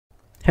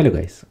Hello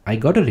guys, I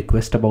got a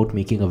request about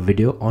making a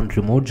video on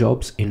remote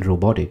jobs in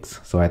robotics,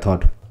 so I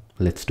thought,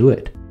 let's do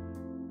it.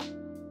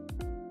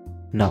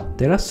 Now,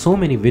 there are so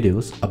many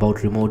videos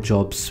about remote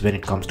jobs when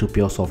it comes to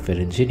pure software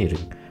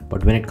engineering,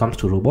 but when it comes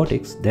to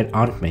robotics, there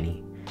aren't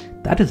many.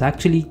 That is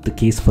actually the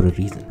case for a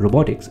reason.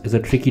 Robotics is a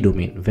tricky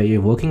domain where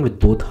you're working with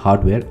both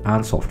hardware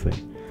and software.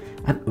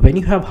 And when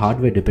you have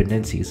hardware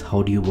dependencies,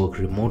 how do you work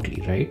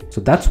remotely, right?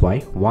 So that's why,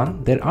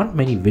 one, there aren't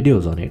many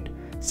videos on it.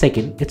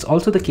 Second, it's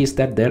also the case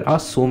that there are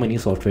so many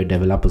software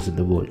developers in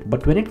the world.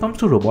 But when it comes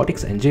to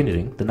robotics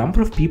engineering, the number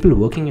of people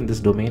working in this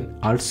domain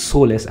are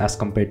so less as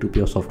compared to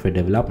pure software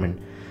development.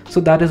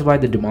 So that is why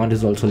the demand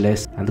is also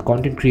less and the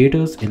content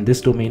creators in this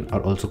domain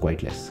are also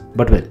quite less.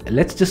 But well,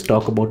 let's just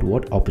talk about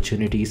what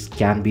opportunities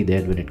can be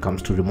there when it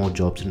comes to remote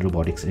jobs in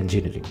robotics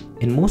engineering.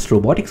 In most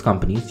robotics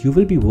companies, you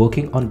will be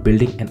working on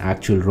building an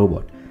actual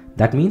robot.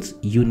 That means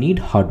you need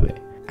hardware.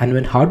 And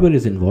when hardware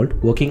is involved,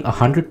 working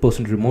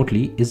 100%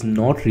 remotely is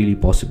not really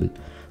possible.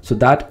 So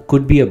that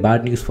could be a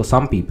bad news for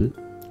some people.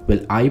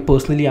 Well, I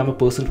personally am a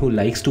person who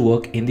likes to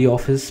work in the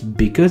office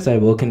because I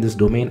work in this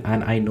domain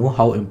and I know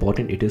how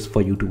important it is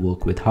for you to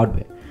work with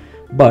hardware.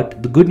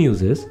 But the good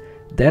news is,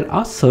 there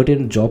are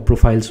certain job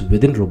profiles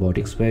within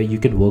robotics where you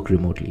can work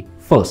remotely.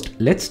 First,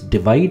 let's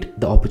divide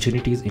the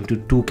opportunities into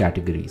two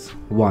categories.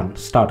 One,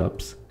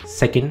 startups.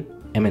 Second,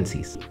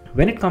 MNCs.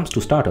 When it comes to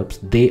startups,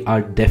 they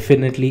are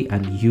definitely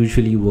and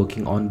usually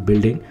working on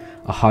building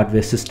a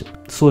hardware system.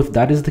 So if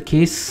that is the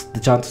case, the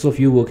chances of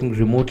you working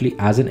remotely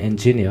as an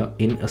engineer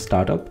in a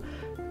startup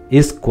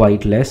is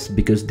quite less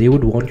because they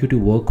would want you to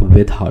work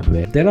with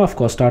hardware. There are of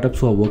course startups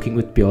who are working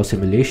with pure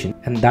simulation,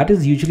 and that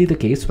is usually the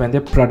case when their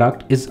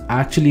product is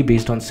actually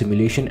based on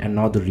simulation and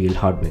not the real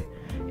hardware.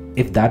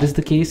 If that is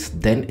the case,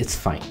 then it's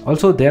fine.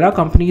 Also, there are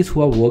companies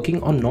who are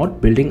working on not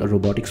building a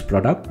robotics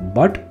product,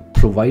 but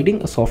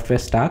providing a software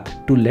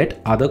stack to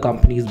let other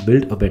companies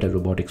build a better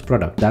robotics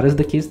product. That is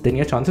the case, then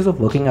your chances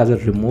of working as a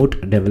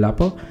remote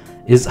developer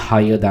is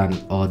higher than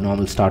a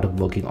normal startup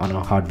working on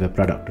a hardware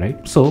product,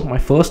 right? So my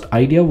first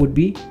idea would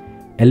be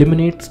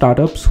eliminate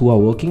startups who are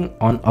working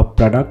on a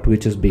product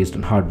which is based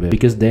on hardware,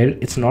 because there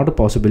it's not a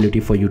possibility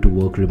for you to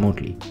work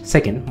remotely.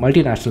 Second,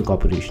 multinational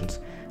corporations.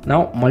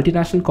 Now,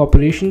 multinational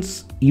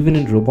corporations, even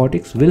in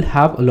robotics, will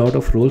have a lot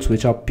of roles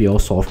which are pure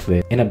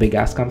software. In a big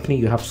ass company,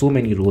 you have so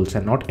many roles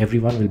and not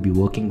everyone will be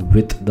working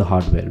with the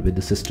hardware, with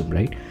the system,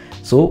 right?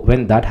 So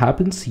when that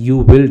happens, you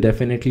will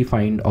definitely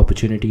find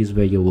opportunities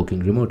where you're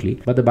working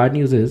remotely. But the bad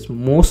news is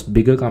most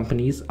bigger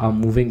companies are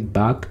moving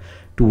back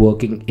to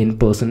working in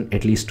person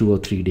at least 2 or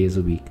 3 days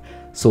a week.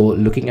 So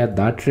looking at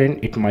that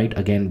trend, it might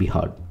again be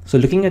hard. So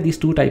looking at these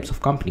two types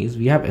of companies,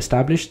 we have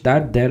established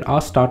that there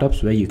are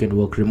startups where you can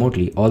work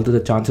remotely, although the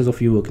chances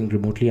of you working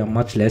remotely are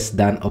much less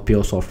than a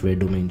pure software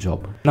domain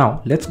job.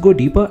 Now, let's go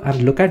deeper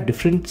and look at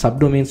different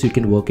subdomains you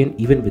can work in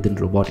even within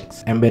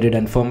robotics. Embedded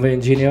and firmware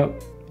engineer,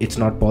 it's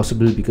not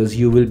possible because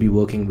you will be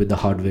working with the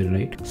hardware,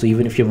 right? So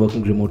even if you're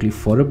working remotely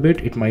for a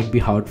bit, it might be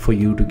hard for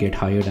you to get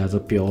hired as a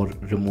pure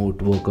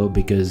remote worker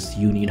because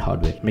you need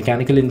hardware.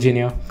 Mechanical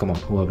engineer, come on,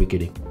 who are we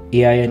kidding?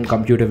 AI and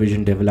computer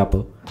vision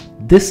developer.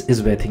 This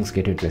is where things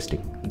get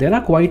interesting. There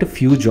are quite a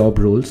few job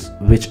roles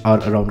which are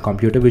around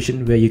computer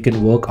vision where you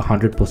can work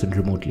 100%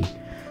 remotely.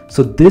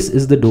 So this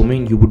is the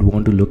domain you would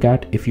want to look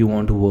at if you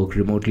want to work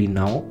remotely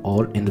now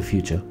or in the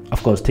future.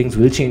 Of course, things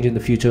will change in the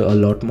future a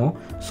lot more.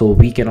 So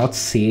we cannot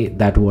say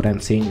that what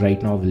I'm saying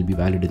right now will be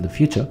valid in the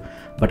future.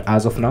 But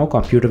as of now,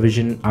 computer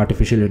vision,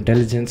 artificial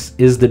intelligence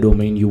is the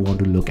domain you want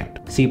to look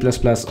at. C++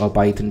 or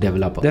Python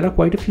developer. There are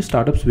quite a few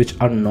startups which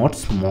are not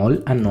small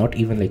and not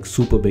even like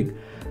super big,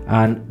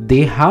 and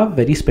they have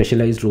very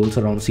specialized roles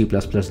around C++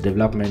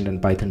 development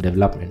and Python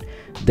development.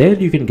 There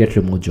you can get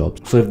remote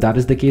jobs. So if that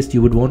is the case,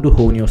 you would want to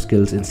hone your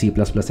skills in C++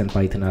 and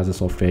Python as a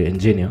software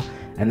engineer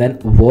and then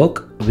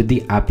work with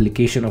the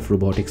application of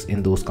robotics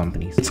in those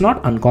companies. It's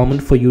not uncommon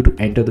for you to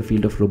enter the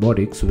field of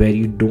robotics where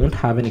you don't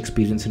have an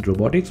experience in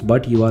robotics,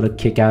 but you are a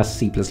kick-ass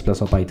C++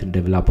 or Python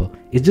developer.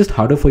 It's just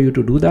harder for you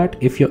to do that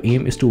if your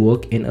aim is to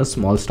work in a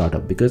small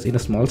startup, because in a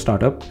small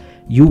startup,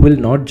 you will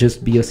not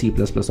just be a C++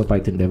 or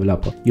Python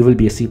developer. You will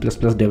be a C++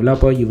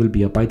 developer, you will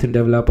be a Python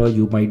developer,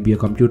 you might be a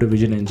computer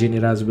vision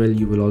engineer as well,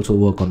 you will also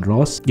work on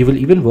ROS, you will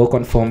even work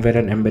on firmware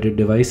and embedded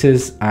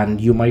devices, and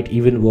you might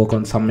even work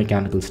on some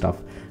mechanical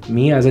stuff.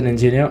 Me as an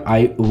engineer,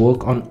 I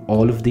work on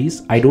all of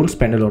these. I don't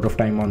spend a lot of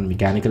time on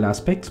mechanical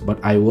aspects,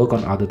 but I work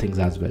on other things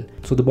as well.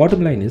 So the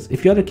bottom line is,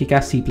 if you're a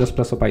kick-ass C++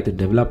 or Python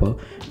developer,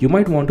 you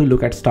might want to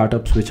look at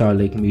startups which are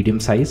like medium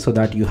size so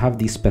that you have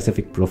these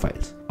specific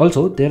profiles.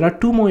 Also, there are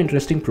two more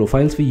interesting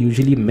profiles we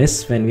usually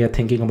miss when we are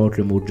thinking about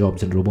remote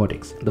jobs in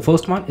robotics. The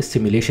first one is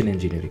simulation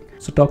engineering.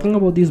 So talking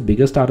about these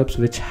bigger startups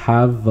which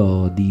have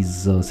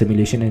these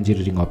simulation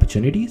engineering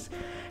opportunities,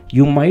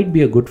 you might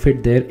be a good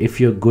fit there if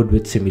you're good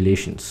with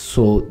simulations.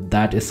 So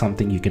that is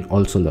something you can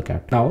also look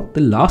at. Now,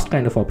 the last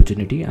kind of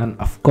opportunity, and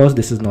of course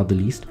this is not the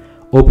least,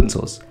 open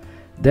source.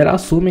 There are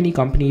so many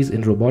companies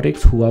in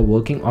robotics who are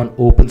working on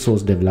open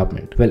source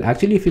development. Well,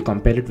 actually, if you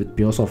compare it with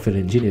pure software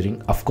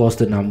engineering, of course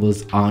the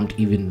numbers aren't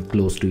even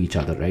close to each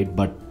other, right?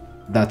 But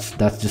that's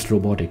just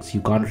robotics.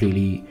 You can't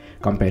really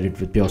compare it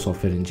with pure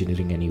software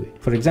engineering anyway.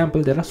 For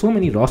example, there are so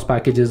many ROS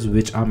packages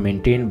which are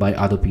maintained by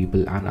other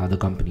people and other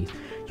companies.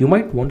 You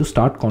might want to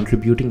start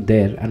contributing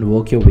there and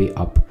work your way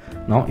up.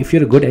 Now, if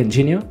you're a good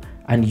engineer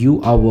and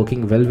you are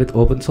working well with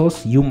open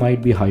source, you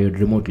might be hired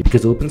remotely,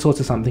 because open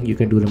source is something you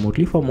can do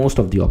remotely for most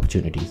of the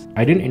opportunities.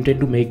 I didn't intend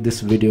to make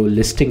this video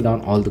listing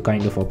down all the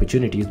kind of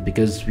opportunities,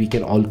 because we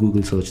can all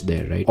Google search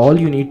there, right? All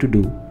you need to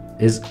do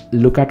is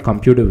look at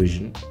computer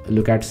vision,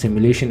 look at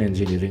simulation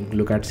engineering,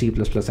 look at C++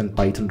 and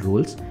Python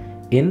roles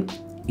in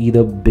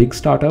either big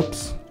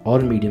startups or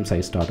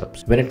medium-sized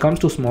startups. When it comes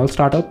to small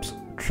startups,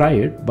 try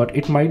it, but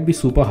it might be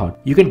super hard.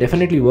 You can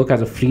definitely work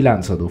as a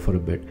freelancer though for a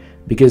bit,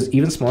 because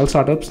even small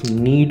startups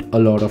need a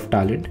lot of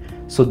talent,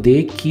 so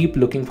they keep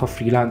looking for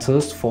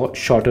freelancers for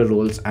shorter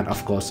roles. And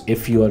of course,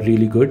 if you are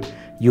really good,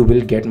 you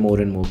will get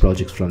more and more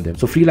projects from them.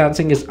 So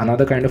freelancing is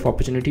another kind of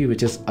opportunity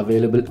which is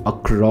available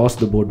across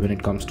the board when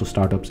it comes to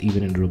startups,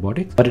 even in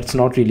robotics. But it's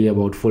not really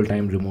about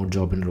full-time remote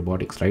job in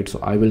robotics, right? So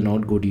I will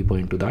not go deeper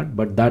into that,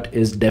 but that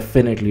is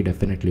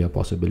definitely a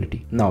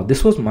possibility. Now,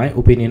 this was my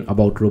opinion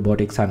about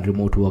robotics and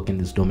remote work in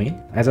this domain.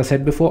 As I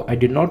said before, I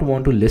did not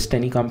want to list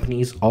any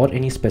companies or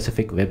any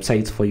specific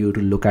websites for you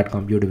to look at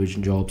computer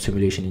vision jobs,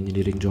 simulation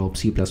engineering jobs,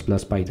 C++,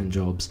 Python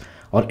jobs,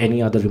 or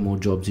any other remote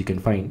jobs you can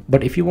find.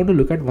 But if you want to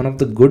look at one of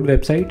the good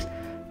websites,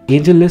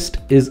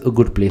 AngelList is a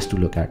good place to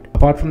look at.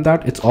 Apart from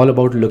that, it's all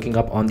about looking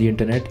up on the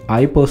internet.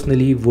 I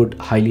personally would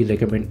highly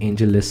recommend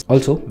AngelList.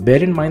 Also,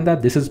 bear in mind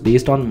that this is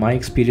based on my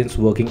experience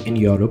working in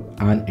Europe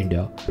and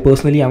India.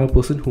 Personally, I'm a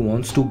person who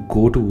wants to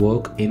go to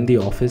work in the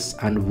office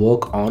and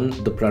work on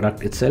the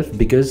product itself,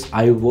 because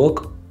I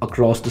work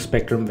across the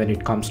spectrum when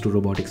it comes to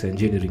robotics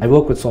engineering. I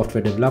work with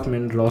software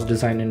development, ROS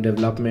design and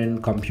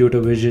development, computer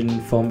vision,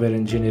 firmware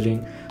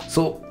engineering.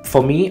 So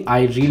for me,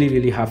 I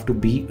really have to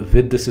be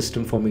with the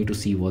system for me to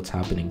see what's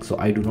happening. So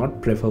I do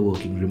not prefer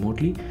working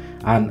remotely.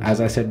 And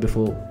as I said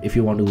before, if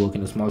you want to work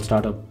in a small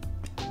startup,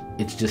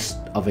 it's just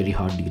a very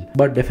hard deal.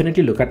 But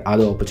definitely look at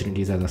other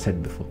opportunities, as I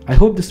said before. I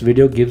hope this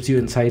video gives you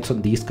insights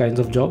on these kinds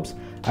of jobs.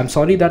 I'm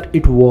sorry that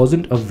it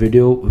wasn't a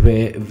video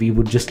where we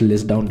would just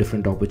list down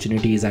different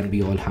opportunities and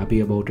be all happy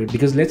about it,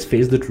 because let's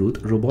face the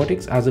truth,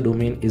 robotics as a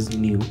domain is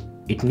new,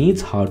 it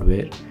needs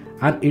hardware,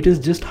 and it is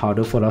just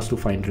harder for us to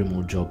find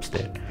remote jobs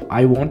there.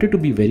 I wanted to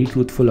be very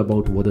truthful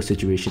about what the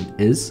situation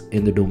is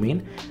in the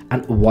domain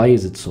and why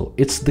is it so.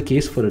 It's the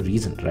case for a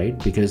reason, right?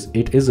 Because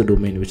it is a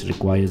domain which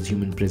requires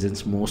human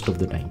presence most of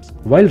the times.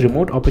 While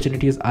remote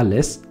opportunities are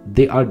less,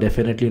 they are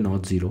definitely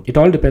not zero. It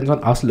all depends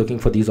on us looking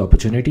for these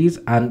opportunities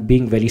and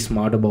being very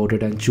smart about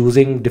it and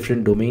choosing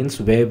different domains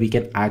where we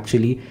can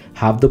actually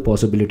have the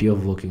possibility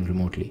of working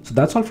remotely. So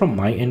that's all from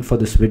my end for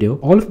this video.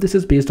 All of this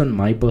is based on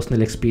my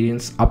personal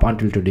experience up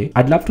until today.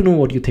 I'd love to know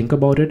what you think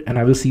about it, and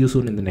I will see you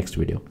soon in the next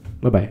video.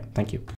 Bye bye. Thank you.